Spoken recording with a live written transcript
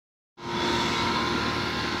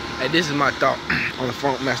Hey, this is my thought on the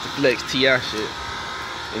Funkmaster Flex T.I. shit.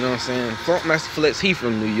 You know what I'm saying? Funkmaster Flex, he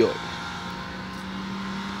from New York.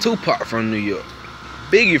 Tupac from New York.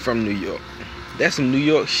 Biggie from New York. That's some New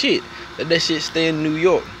York shit. Let that shit stay in New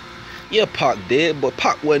York. Yeah, Pac dead, but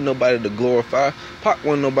Pac wasn't nobody to glorify. Pac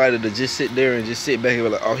wasn't nobody to just sit there and just sit back and be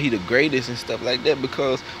like, oh, he the greatest and stuff like that.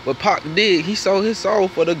 Because what Pac did, he sold his soul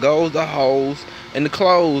for the goals, the hoes, and the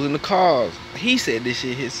clothes, and the cars. He said this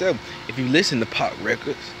shit himself. If you listen to Pac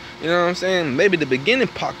records, you know what I'm saying? Maybe the beginning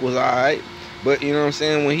Pac was alright, but you know what I'm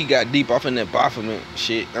saying? When he got deep off in that Baphomet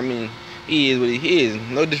shit, I mean, he is what he is.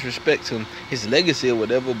 No disrespect to his legacy or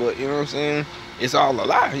whatever, but you know what I'm saying? It's all a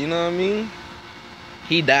lie, you know what I mean?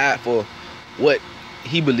 He died for what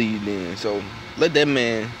he believed in. So let that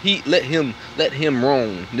man, let him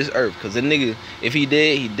roam this earth. Cause the nigga, if he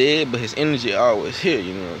dead, he dead, but his energy always here,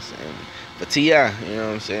 you know what I'm saying? For T.I., you know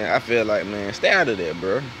what I'm saying? I feel like, man, stay out of there,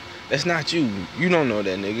 bro. That's not you. You don't know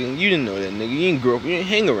that nigga. You didn't know that nigga. You ain't grow up. You ain't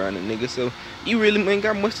hang around that nigga. So you really ain't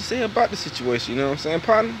got much to say about the situation. You know what I'm saying,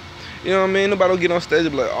 partner? You know what I mean? Nobody don't get on stage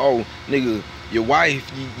and be like, oh, nigga, your wife,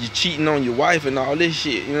 you cheating on your wife and all this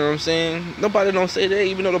shit. You know what I'm saying? Nobody don't say that,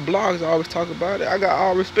 even though the blogs always talk about it. I got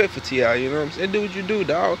all respect for T.I., you know what I'm saying? Do what you do,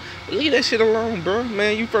 dog. But leave that shit alone, bro.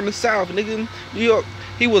 Man, you from the South, nigga. New York.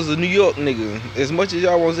 He was a New York nigga. As much as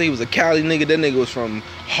y'all want to say he was a Cali nigga, that nigga was from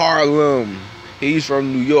Harlem. He's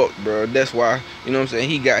from New York, bro. That's why, you know what I'm saying,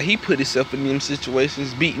 he put himself in them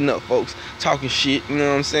situations, beating up folks, talking shit, you know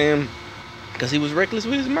what I'm saying? Because he was reckless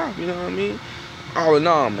with his mouth, you know what I mean? All in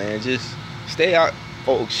all, man, just stay out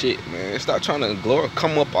folks shit, man. Stop trying to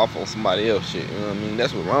come up off on somebody else shit, you know what I mean?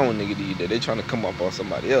 That's what wrong with nigga these days. They trying to come up on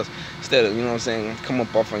somebody else instead of, you know what I'm saying, come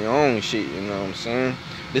up off on your own shit, you know what I'm saying?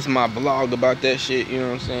 This is my vlog about that shit, you know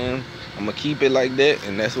what I'm saying? I'm gonna keep it like that,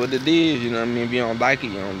 and that's what it is, you know what I mean? If you don't like it,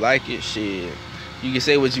 you don't like it, shit. You can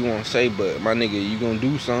say what you want to say, but my nigga, you gonna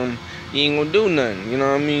do something, you ain't gonna do nothing, you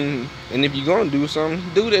know what I mean? And if you gonna do something,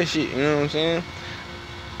 do that shit, you know what I'm saying?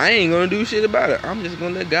 I ain't gonna do shit about it. I'm just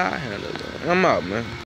gonna let God handle it. I'm out, man.